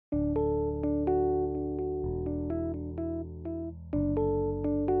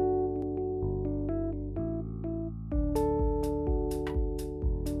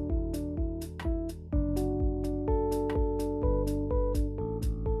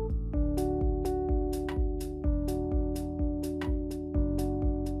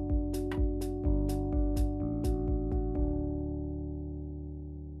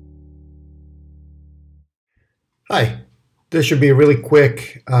Hi, this should be really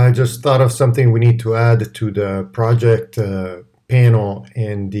quick. I just thought of something we need to add to the project panel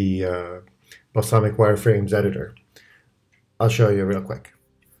in the Balsamiq Wireframes editor. I'll show you real quick.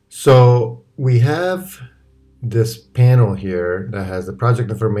 So we have this panel here that has the project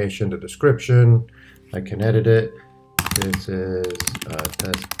information, the description. I can edit it. This is a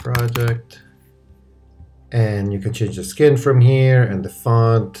test project. And you can change the skin from here and the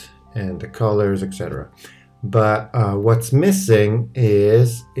font and the colors, etc. But what's missing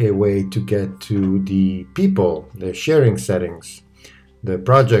is a way to get to the people, the sharing settings, the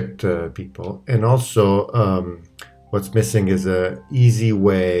project people, and also what's missing is an easy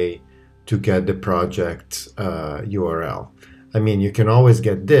way to get the project URL. I mean, you can always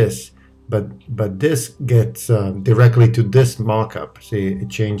get this, but this gets directly to this mockup. See, it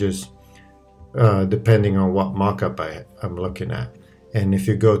changes depending on what mockup I'm looking at. And if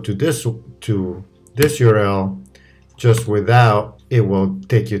you go to this URL, just without, it will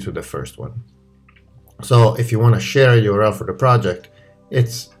take you to the first one. So if you want to share a URL for the project,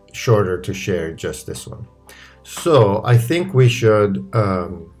 it's shorter to share just this one. So I think we should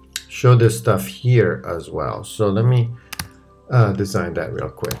show this stuff here as well. So let me design that real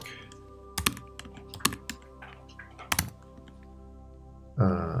quick.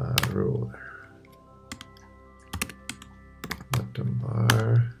 Ruler, bottom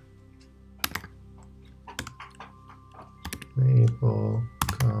bar, label,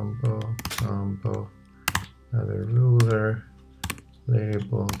 combo, another ruler,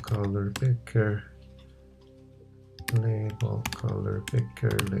 label, color picker, label, color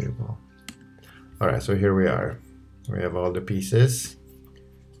picker, label. All right, so here we are. We have all the pieces.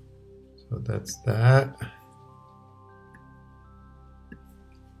 So that's that.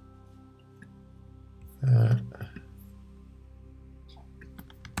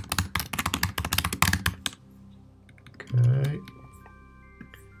 Okay,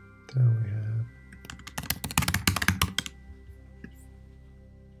 then we have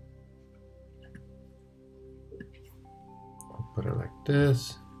I'll put it like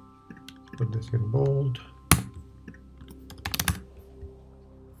this, put this in bold.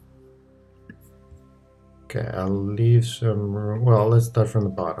 Okay, I'll leave some room. Well, let's start from the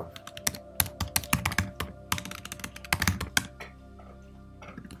bottom.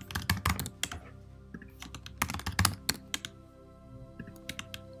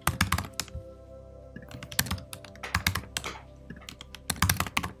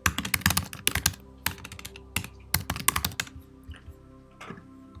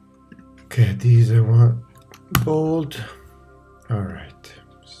 Okay, these I want bold. All right,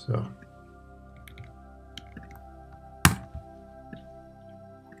 so.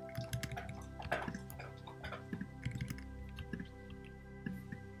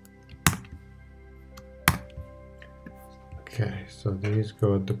 Okay, so these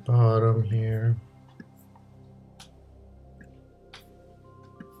go at the bottom here.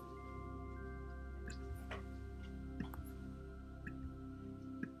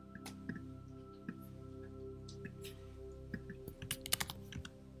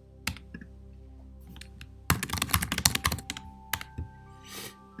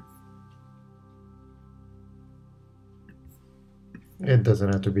 It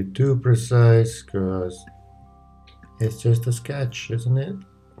doesn't have to be too precise because it's just a sketch, isn't it?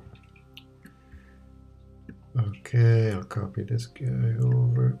 Okay, I'll copy this guy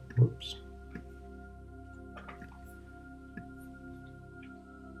over. Whoops.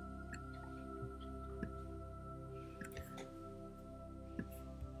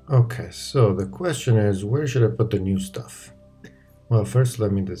 Okay, so the question is, where should I put the new stuff? Well, first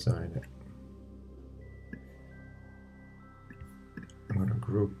let me design it. I'm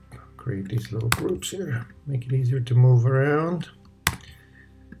going to create these little groups here, make it easier to move around.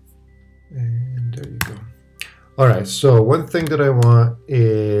 And there you go. All right, so one thing that I want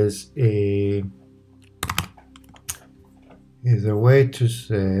is a way to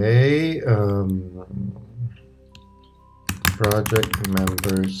say project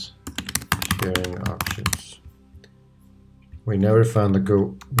members sharing options. We never found a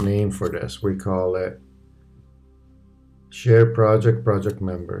good name for this. We call it share project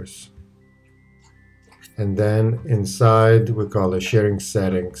members, and then inside we call it sharing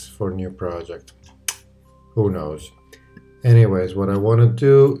settings for new project. Who knows? Anyways, what I want to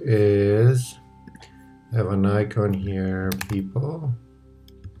do is have an icon here, people,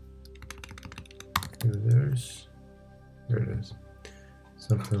 users, there it is,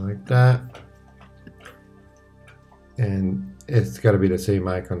 something like that, and it's got to be the same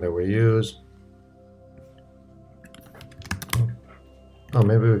icon that we use. Oh,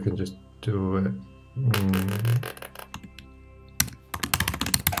 maybe we can just do it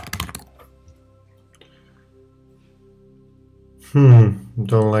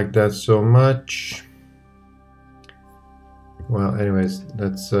Don't like that so much. Well, anyways,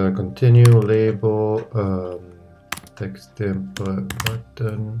 let's continue. Label, text input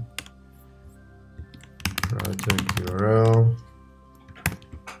button, project URL,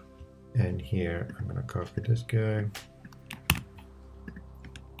 and here I'm gonna copy this guy.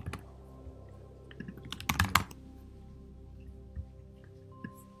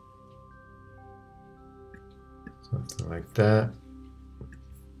 Something like that.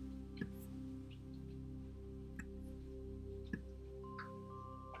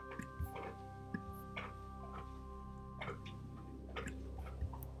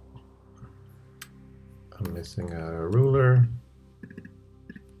 I'm missing a ruler.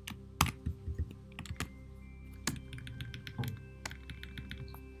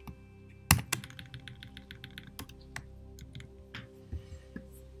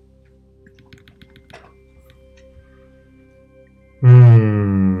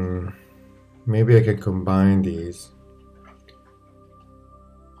 Maybe I can combine these.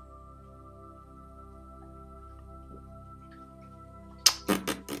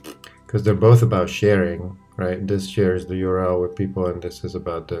 Because they're both about sharing, right? This shares the URL with people, and this is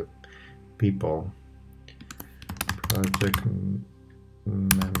about the people. Project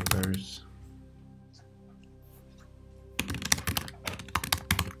members.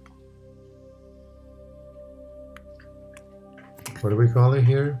 What do we call it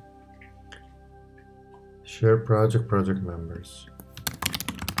here? Share project members.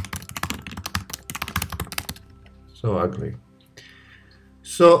 So ugly.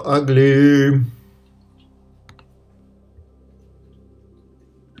 So ugly.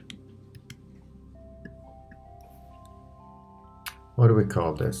 What do we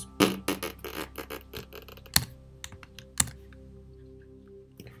call this?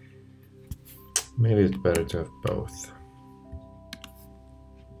 Maybe it's better to have both.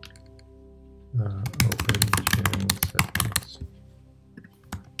 Open sharing settings.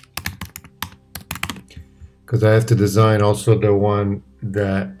 Because I have to design also the one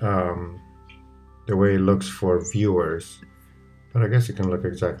that the way it looks for viewers, but I guess it can look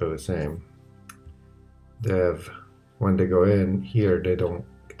exactly the same. When they go in here,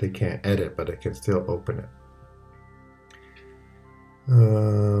 they can't edit, but they can still open it.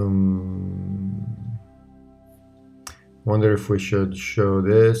 Wonder if we should show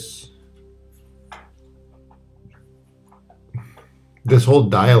this. This whole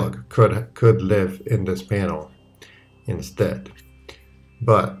dialog could live in this panel instead,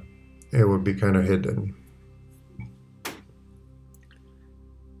 but it would be kind of hidden.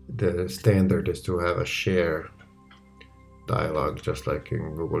 The standard is to have a share dialog just like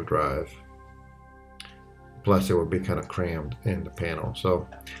in Google Drive. Plus it would be kind of crammed in the panel. So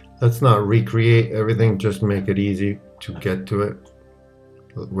let's not recreate everything, just make it easy to get to it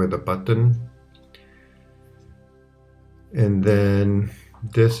with a button. And then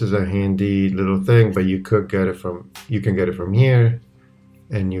this is a handy little thing, but you can get it from here,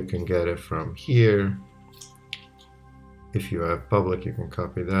 and you can get it from here. If you have public, you can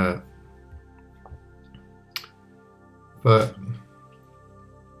copy that. But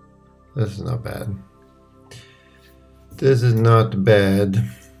this is not bad. This is not bad.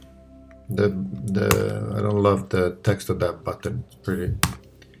 I don't love the text of that button. It's pretty.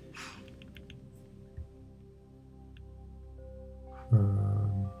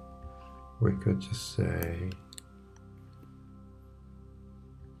 We could just say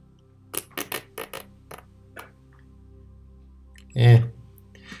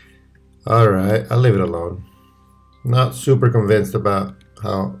all right, I'll leave it alone. Not super convinced about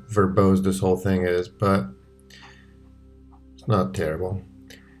how verbose this whole thing is, but it's not terrible.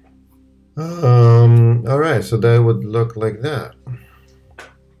 All right, so that would look like that.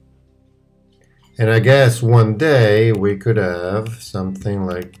 And I guess one day we could have something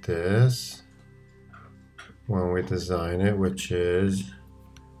like this when we design it, which is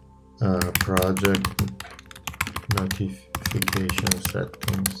project notification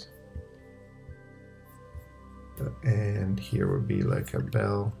settings. And here would be like a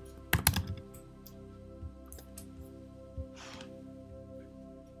bell.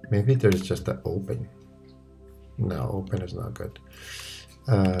 Maybe there's just an open. No, open is not good.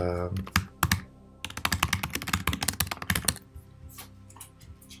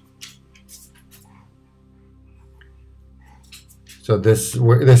 So this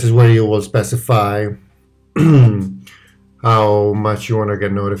is where you will specify how much you want to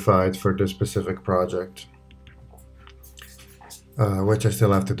get notified for this specific project, which I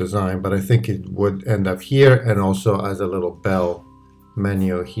still have to design, but I think it would end up here and also as a little bell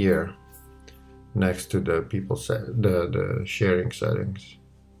menu here. next to the people the sharing settings.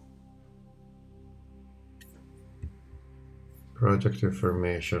 Project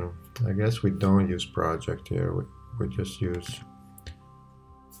information. I guess we don't use project here. We just use.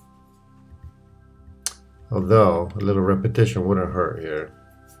 Although a little repetition wouldn't hurt here.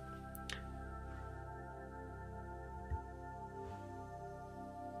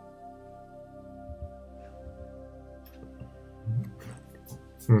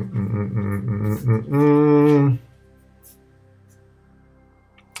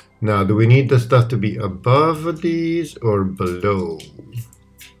 Now, do we need the stuff to be above these or below?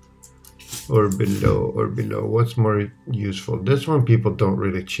 Or below, or below? What's more useful? This one people don't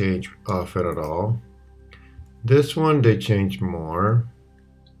really change often at all. This one they change more.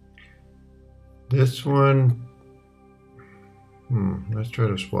 This one, let's try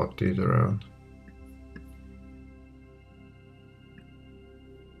to swap these around.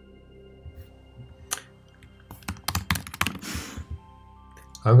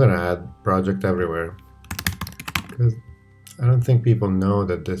 I'm gonna add project everywhere because I don't think people know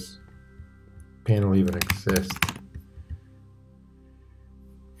that this panel even exists.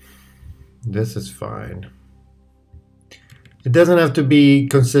 This is fine. It doesn't have to be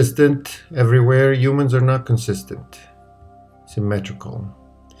consistent everywhere. Humans are not consistent, symmetrical.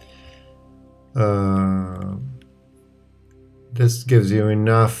 This gives you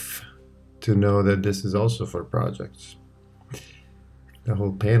enough to know that this is also for projects. The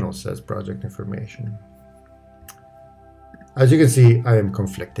whole panel says project information. As you can see, I am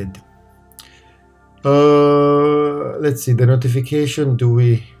conflicted. Let's see, the notification, do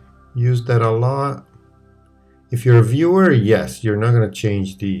we use that a lot? If you're a viewer, yes, you're not going to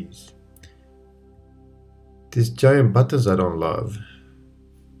change these. These giant buttons I don't love.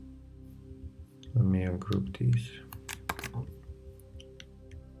 Let me ungroup these.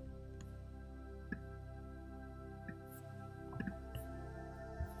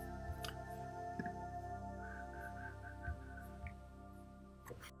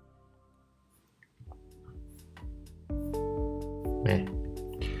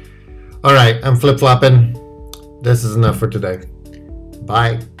 All right, I'm flip-flopping. This is enough for today.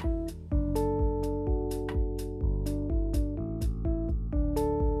 Bye.